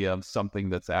reality of something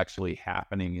that's actually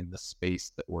happening in the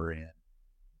space that we're in.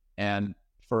 And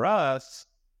for us,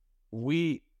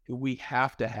 we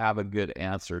have to have a good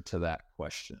answer to that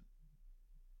question.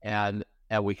 And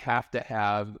we have to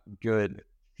have good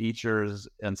features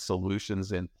and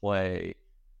solutions in play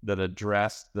that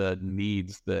address the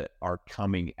needs that are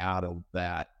coming out of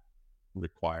that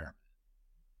requirement.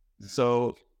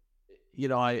 So,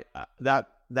 that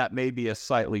may be a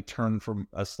slight turn from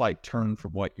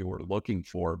what you were looking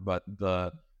for, but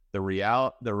the the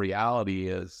reality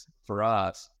is for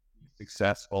us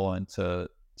successful and to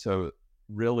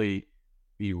really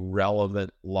be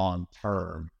relevant long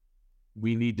term,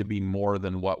 we need to be more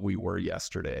than what we were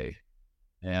yesterday.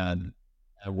 And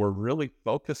we're really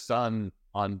focused on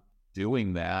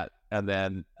doing that. And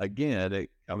then again, it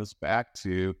comes back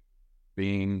to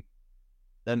being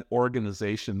an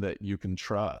organization that you can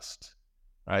trust,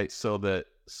 right? So that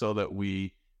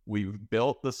we've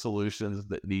built the solutions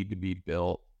that need to be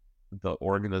built. The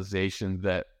organization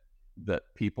that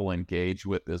people engage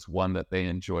with is one that they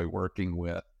enjoy working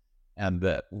with, and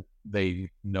that they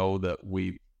know that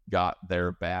we've got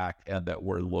their back and that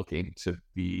we're looking to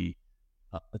be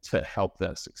to help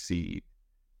them succeed.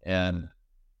 And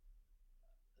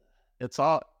it's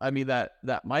all, I mean,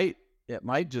 it might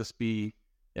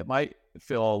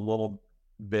feel a little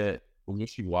bit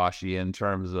wishy-washy in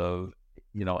terms of,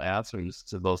 answers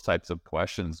to those types of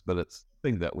questions, but it's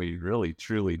something that we really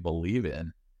truly believe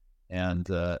in, and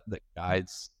that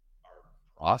guides our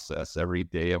process every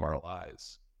day of our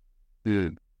lives.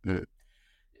 Mm, mm.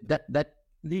 That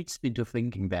leads me to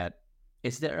thinking that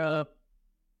is there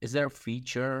a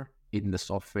feature in the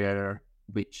software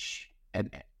and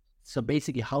so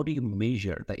basically, how do you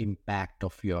measure the impact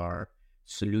of your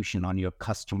solution on your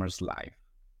customer's life?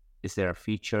 Is there a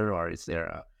feature, or is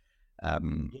there a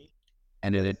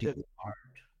analytical part?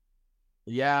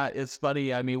 Yeah, it's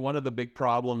funny. I mean, one of the big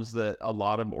problems that a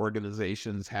lot of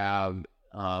organizations have,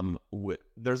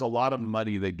 there's a lot of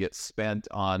money that gets spent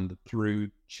on through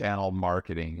channel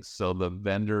marketing. So the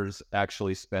vendors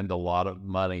actually spend a lot of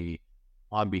money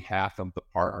on behalf of the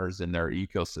partners in their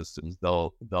ecosystems.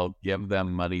 They'll give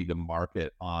them money to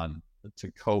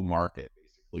to co-market,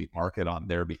 basically market on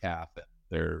their behalf and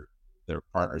their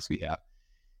partners' behalf.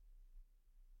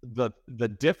 The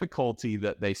difficulty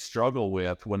that they struggle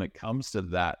with when it comes to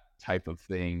that type of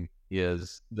thing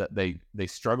is that they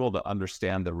struggle to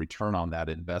understand the return on that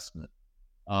investment.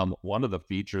 One of the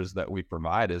features that we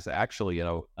provide is actually,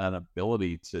 an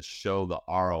ability to show the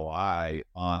ROI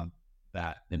on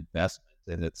that investment,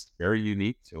 and it's very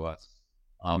unique to us.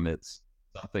 It's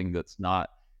something that's not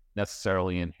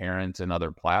necessarily inherent in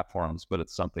other platforms, but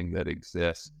it's something that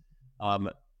exists.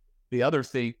 The other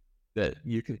thing that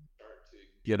you can start to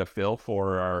get a feel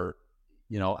for are,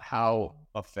 how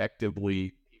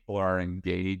effectively people are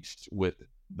engaged with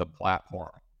the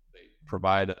platform. We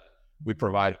provide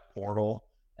a portal,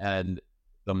 and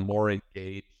the more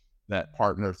engaged that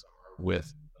partners are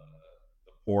with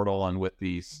the portal and with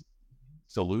these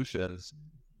solutions,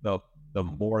 the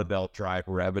more they'll drive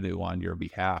revenue on your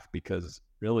behalf, because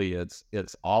really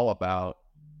it's all about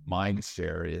mind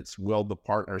share. It's, will the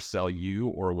partner sell you,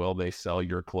 or will they sell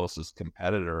your closest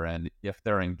competitor? And if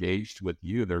they're engaged with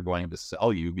you, they're going to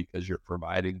sell you because you're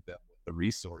providing them with the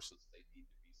resources they need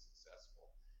to be successful.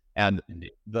 And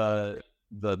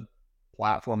the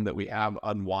platform that we have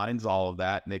unwinds all of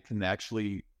that, and it can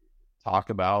actually talk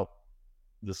about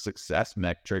the success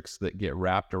metrics that get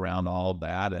wrapped around all of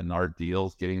that, and our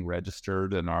deals getting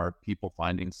registered, and our people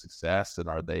finding success, and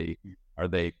are they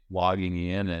logging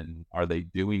in, and are they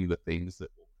doing the things that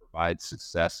will provide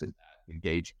success in that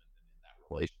engagement and in that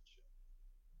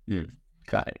relationship.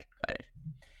 Got it.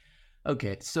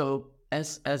 Okay, so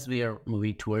as we are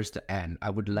moving towards the end, I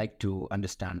would like to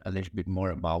understand a little bit more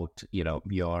about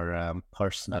your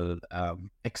personal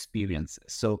experiences.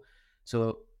 So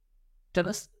tell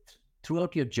us,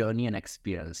 throughout your journey and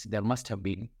experience, there must have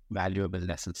been valuable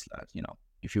lessons learned.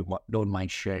 If you don't mind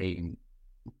sharing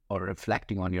or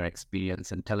reflecting on your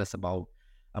experience, and tell us about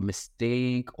a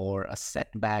mistake or a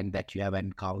setback that you have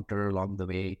encountered along the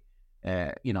way,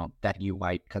 that you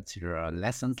might consider a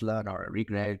lessons learned or a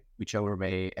regret, whichever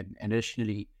way. And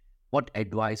additionally, what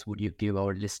advice would you give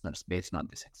our listeners based on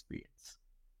this experience?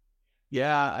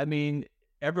 Yeah, I mean,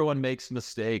 everyone makes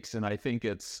mistakes, and I think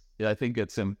it's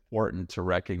important to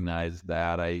recognize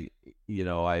that.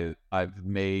 I've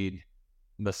made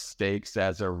mistakes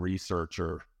as a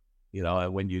researcher.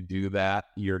 And when you do that,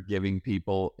 you're giving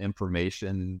people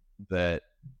information that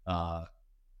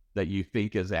you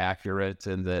think is accurate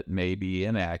and that may be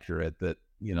inaccurate. That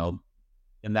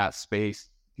in that space,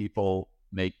 people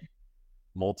make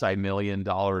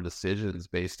multi-million-dollar decisions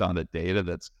based on the data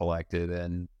that's collected,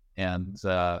 and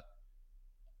I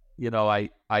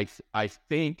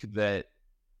think that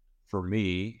for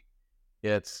me,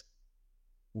 it's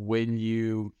when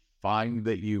you find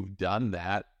that you've done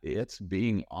that, it's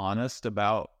being honest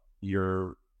about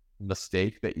your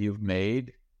mistake that you've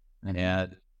made,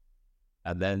 and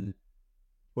then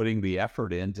putting the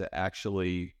effort in to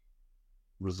actually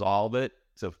resolve it,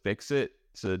 to fix it,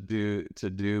 to do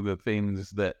the things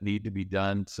that need to be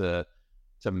done to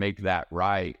to make that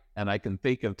right. And I can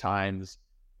think of times,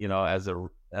 as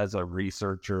a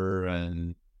researcher,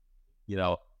 and you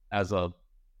know, as a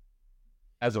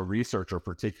researcher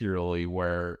particularly,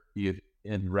 where you,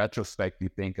 in retrospect, you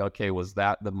think, okay, was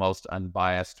that the most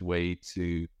unbiased way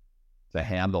to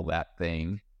handle that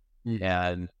thing?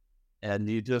 And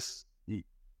you just you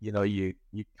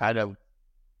kind of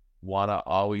want to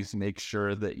always make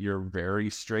sure that you're very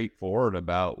straightforward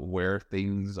about where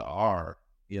things are.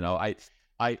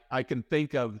 I can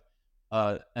think of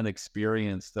an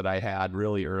experience that I had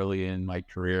really early in my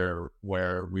career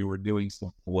where we were doing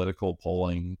some political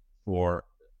polling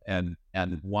and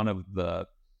one of the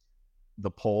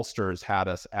pollsters had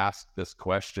us ask this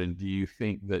question: do you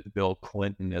think that Bill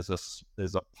Clinton is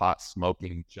a pot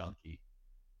smoking junkie?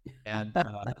 And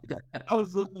that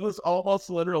was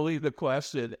almost literally the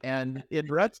question. And in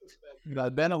retrospect,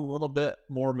 I've been a little bit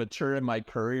more mature in my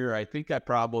career. I think I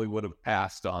probably would have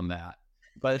passed on that.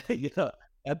 But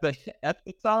at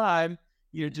the time,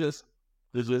 you just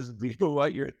do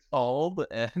what you're told,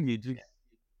 and you just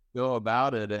go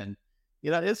about it. And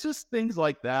it's just things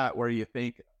like that where you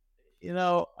think,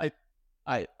 I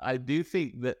do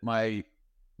think that my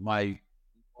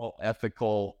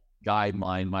ethical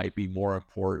guideline might be more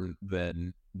important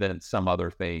than some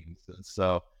other things. And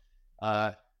so,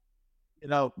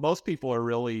 most people are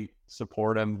really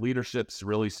supportive. Leadership's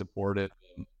really supportive.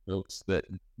 Folks that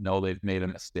know they've made a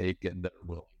mistake and that are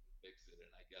willing to fix it.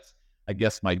 And I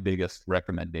guess my biggest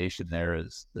recommendation there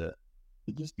is to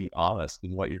just be honest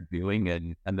in what you're doing,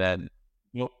 and then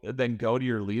go to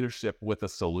your leadership with a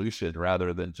solution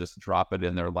rather than just drop it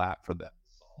in their lap for them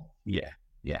to solve.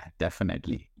 Yeah,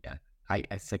 definitely. Yeah, I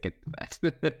second that.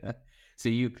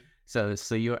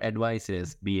 So your advice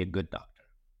is be a good doctor.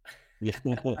 Yeah.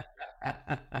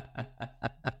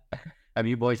 Have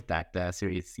you watched that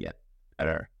series yet?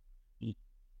 Or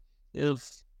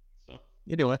is so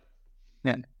you do it.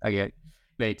 Yeah. Okay.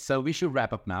 Great. So we should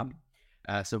wrap up now.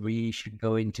 So we should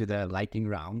go into the lightning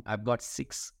round. I've got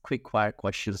 6 quick fire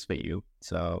questions for you.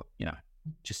 So,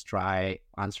 just try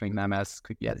answering them as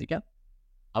quickly as you can.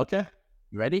 Okay.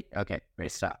 You ready? Okay.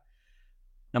 Great start.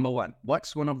 Number 1,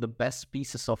 what's one of the best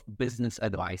pieces of business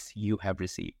advice you have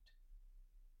received?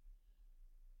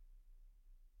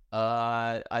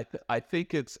 I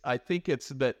think it's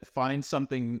that find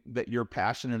something that you're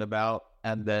passionate about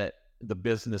and that the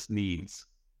business needs.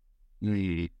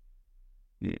 I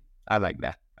like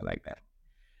that.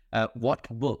 What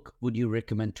book would you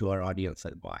recommend to our audience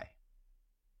and why?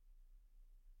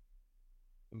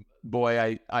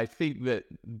 Boy, I think that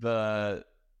the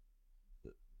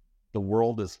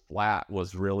world is flat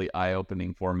was really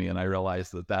eye-opening for me, and I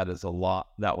realized that is a lot.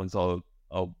 That one's a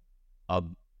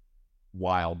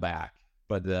while back,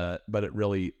 but it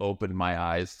really opened my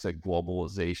eyes to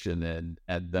globalization,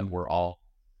 and then we're all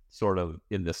sort of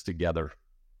in this together.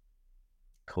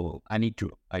 Cool. I need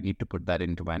to put that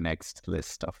into my next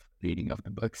list of reading of the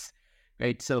books.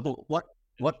 Right. So what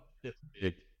it's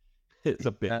big. It's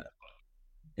a big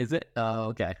is it?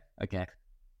 Okay.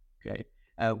 Great.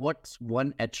 What's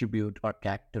one attribute or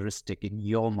characteristic in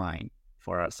your mind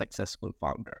for a successful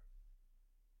founder?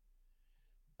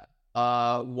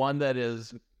 One that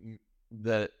is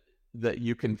that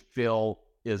you can feel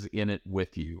is in it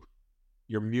with you.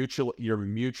 You're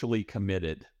mutually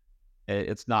committed.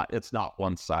 It's not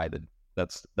one-sided.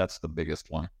 That's the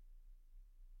biggest one.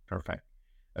 Perfect.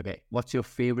 Okay. What's your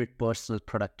favorite personal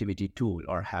productivity tool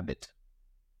or habit?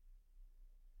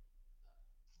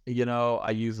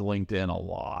 I use LinkedIn a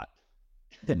lot.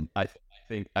 I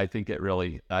think it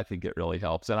really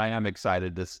helps. And I am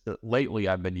excited lately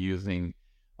I've been using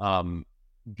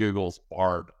Google's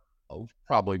Bard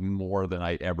probably more than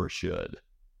I ever should.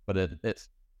 But it's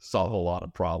solved a lot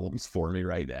of problems for me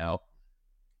right now.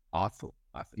 Awesome.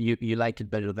 You like it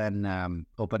better than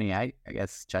OpenAI, I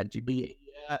guess, ChatGPT?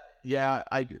 Yeah.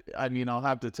 I mean, I'll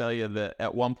have to tell you that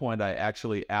at one point I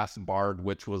actually asked Bard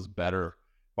which was better,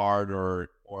 Bard or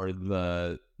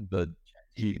the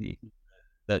GPT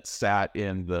that sat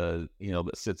in that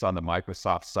sits on the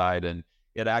Microsoft side, and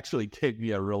it actually gave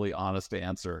me a really honest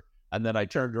answer. And then I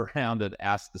turned around and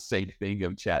asked the same thing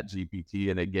of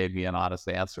ChatGPT, and it gave me an honest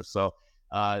answer. So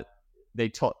they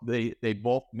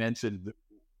both mentioned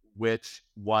which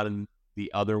one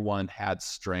the other one had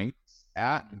strengths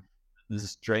at. The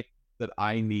strengths that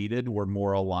I needed were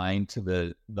more aligned to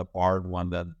the Bard one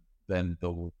than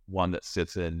the one that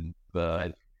sits in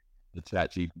the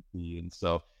ChatGPT. And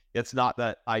so it's not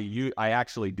that I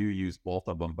actually do use both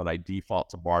of them, but I default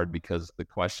to Bard because the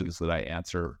questions that I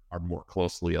answer are more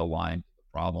closely aligned to the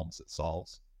problems it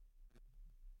solves.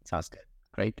 Sounds good.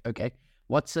 Great. Okay.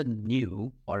 What's a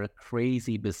new or a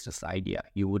crazy business idea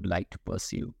you would like to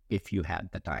pursue if you had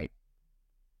the time?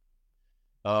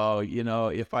 Oh,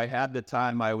 if I had the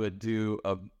time, I would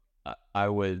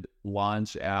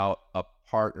launch out a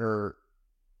partner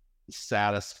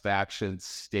satisfaction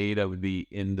state of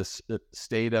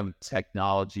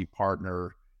technology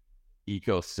partner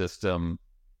ecosystem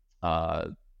uh,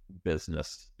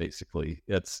 business. Basically,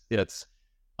 it's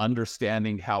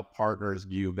understanding how partners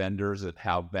view vendors and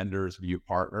how vendors view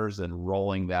partners, and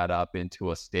rolling that up into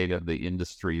a state of the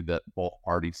industry that both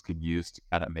parties could use to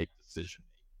kind of make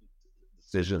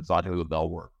decisions on who they'll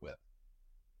work with.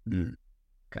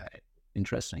 Okay,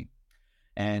 interesting.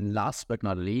 And last but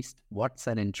not least, what's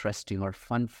an interesting or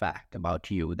fun fact about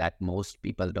you that most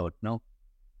people don't know?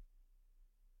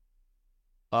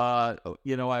 I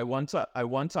one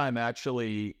time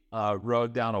actually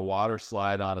rode down a water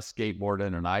slide on a skateboard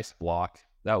in an ice block.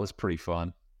 That was pretty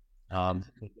fun.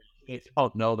 You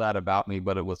don't know that about me,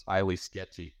 but it was highly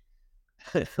sketchy.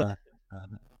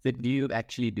 Did you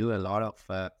actually do a lot of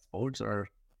sports or?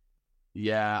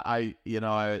 Yeah, I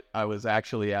was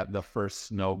actually at the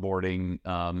first snowboarding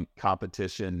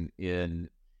competition in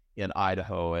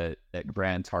Idaho at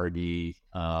Grand Targhee.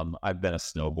 I've been a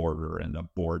snowboarder and a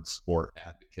board sport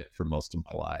advocate for most of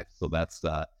my life, so that's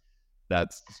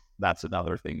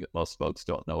another thing that most folks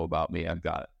don't know about me. I've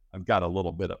got a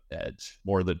little bit of edge,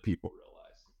 more than people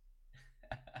realize.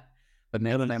 But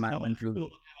never time I went through.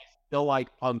 Still like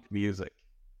punk music.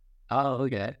 Oh,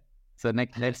 okay. So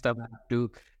next time I have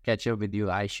to catch up with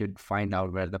you, I should find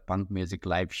out where the punk music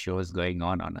live show is going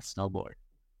on a snowboard.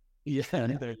 Yeah, there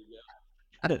you go.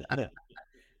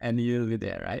 And you'll be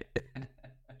there, right?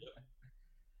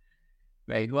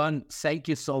 Right. Vaughn, thank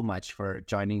you so much for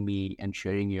joining me and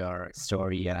sharing your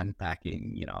story and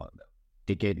unpacking,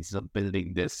 decades of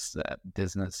building this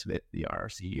business with your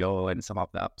CEO and some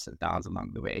of the ups and downs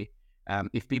along the way.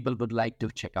 If people would like to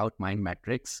check out Mind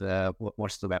Metrics,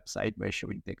 what's the website? Where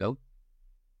should they go?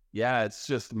 Yeah, it's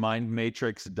just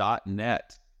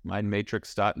mindmatrix.net.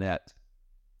 Mindmatrix.net.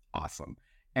 Awesome.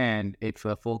 And if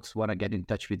folks want to get in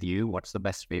touch with you, what's the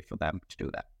best way for them to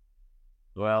do that?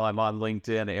 Well, I'm on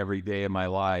LinkedIn every day of my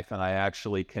life, and I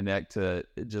actually connect to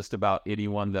just about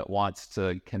anyone that wants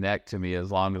to connect to me,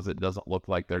 as long as it doesn't look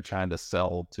like they're trying to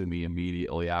sell to me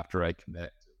immediately after I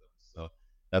connect to them. So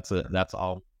that's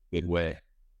all good way.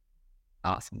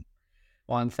 Awesome.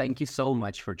 Well, thank you so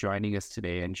much for joining us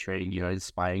today and sharing your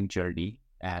inspiring journey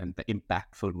and the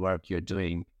impactful work you're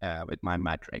doing with Mind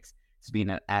Metrics. It's been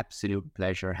an absolute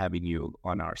pleasure having you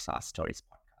on our SaaS Stories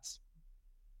podcast.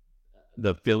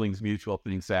 The feeling's mutual.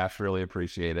 Thanks, Ash. Really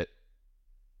appreciate it.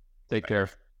 Take care.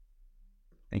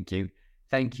 Thank you.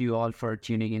 Thank you all for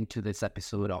tuning into this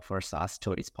episode of our SaaS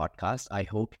Stories podcast. I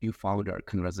hope you found our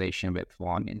conversation with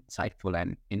Vaughn insightful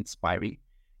and inspiring.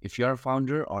 If you're a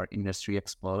founder or industry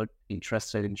expert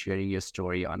interested in sharing your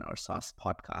story on our SaaS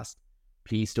podcast,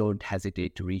 please don't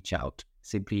hesitate to reach out.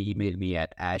 Simply email me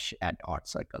at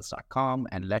ash@artcircles.com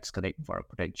and let's connect for a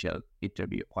potential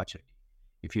interview opportunity.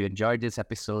 If you enjoyed this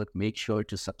episode, make sure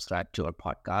to subscribe to our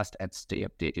podcast and stay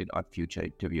updated on future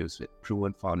interviews with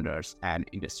proven founders and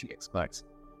industry experts.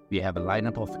 We have a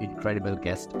lineup of incredible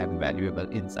guests and valuable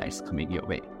insights coming your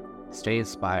way. Stay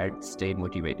inspired, stay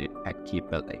motivated, and keep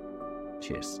building.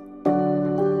 Cheers.